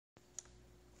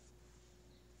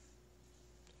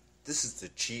This is the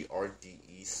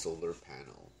GRDE solar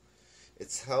panel.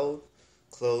 It's held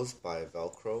closed by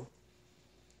Velcro.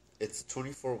 It's a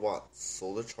 24-watt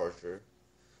solar charger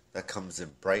that comes in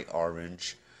bright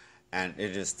orange, and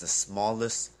it is the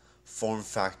smallest form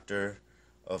factor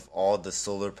of all the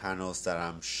solar panels that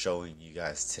I'm showing you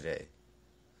guys today.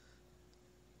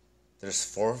 There's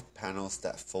 4 panels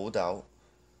that fold out,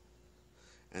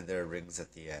 and there are rings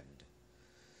at the end.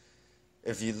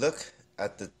 If you look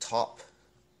at the top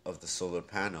of the solar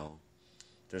panel,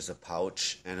 there's a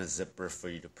pouch and a zipper for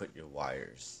you to put your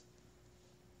wires.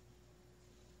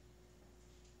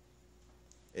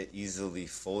 It easily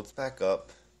folds back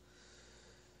up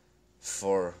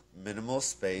for minimal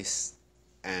space,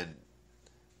 and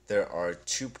there are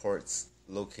 2 ports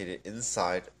located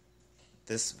inside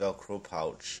this Velcro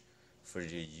pouch for you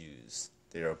to use.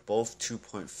 They are both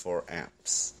 2.4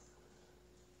 amps.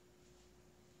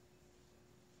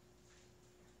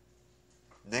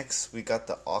 Next, we got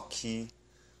the Auker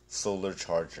solar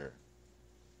charger.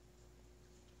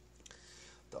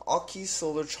 The Auker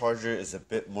solar charger is a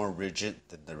bit more rigid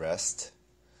than the rest.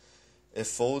 It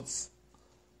folds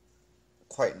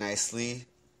quite nicely,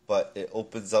 but it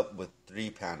opens up with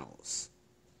 3 panels.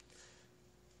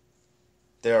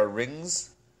 There are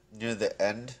rings near the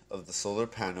end of the solar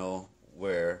panel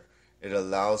where it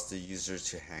allows the user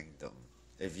to hang them.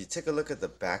 If you take a look at the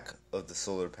back of the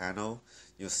solar panel,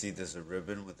 you'll see there's a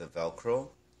ribbon with a Velcro.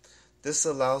 This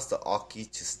allows the Auker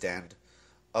to stand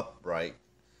upright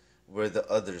where the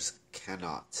others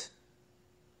cannot.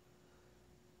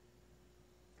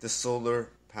 The solar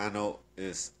panel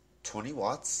is 20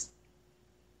 watts,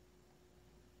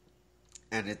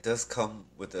 and it does come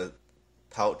with a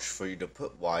pouch for you to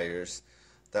put wires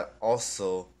that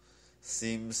also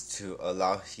seems to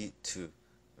allow heat to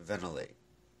ventilate.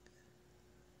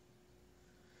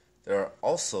 There are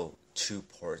also 2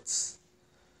 ports,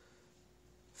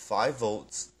 5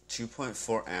 volts,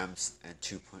 2.4 amps, and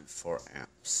 2.4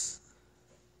 amps.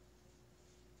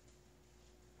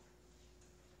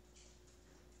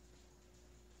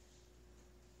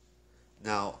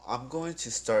 Now, I'm going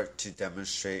to start to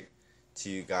demonstrate to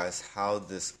you guys how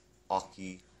this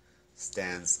Auker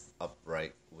stands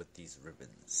upright with these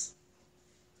ribbons.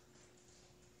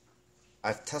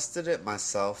 I've tested it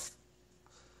myself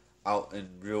out in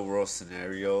real world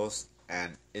scenarios,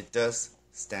 and it does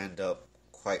stand up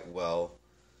quite well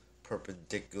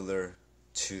perpendicular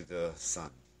to the sun.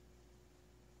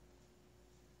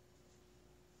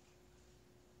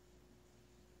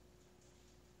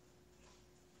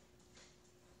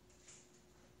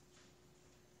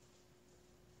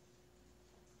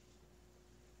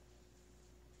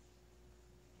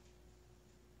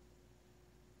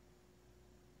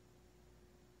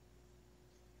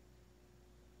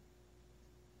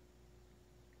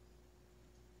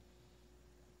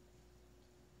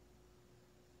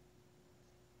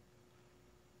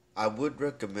 I would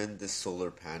recommend this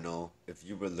solar panel if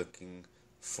you were looking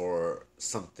for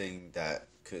something that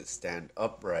could stand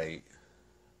upright.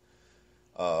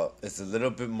 It's a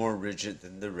little bit more rigid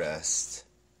than the rest.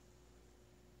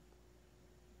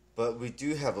 But we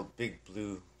do have a big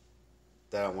blue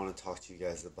that I want to talk to you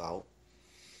guys about.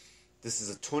 This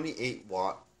is a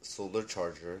 28-watt solar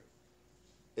charger.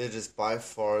 It is by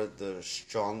far the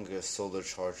strongest solar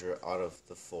charger out of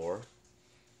the 4.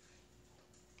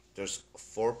 There's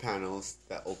 4 panels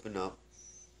that open up,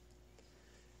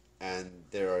 and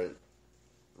there are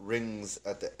rings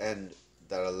at the end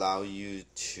that allow you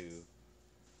to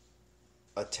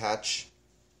attach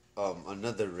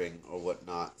another ring or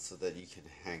whatnot so that you can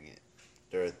hang it.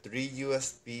 There are 3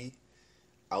 USB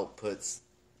outputs,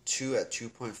 2 at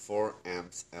 2.4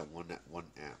 amps and 1 at 1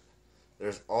 amp.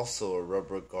 There's also a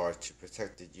rubber guard to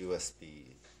protect the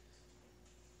USB.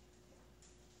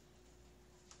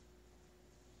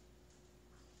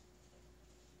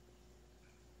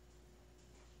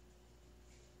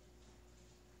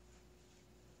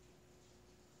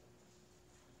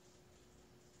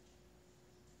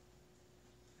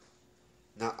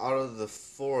 Now, out of the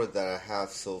 4 that I have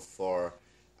so far,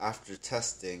 after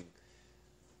testing,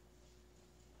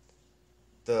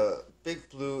 the Big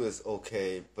Blue is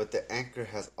okay, but the Anker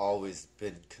has always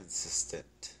been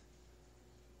consistent.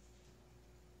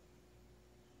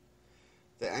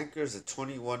 The Anker is a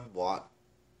 21-watt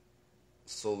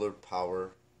solar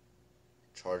power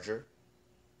charger.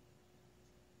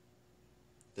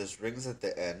 There's rings at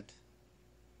the end,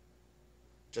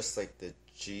 just like the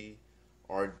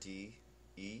GRDE.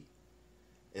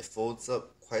 It folds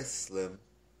up quite slim,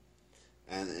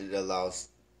 and it allows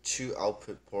 2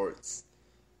 output ports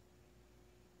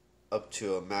up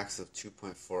to a max of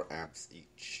 2.4 amps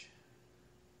each.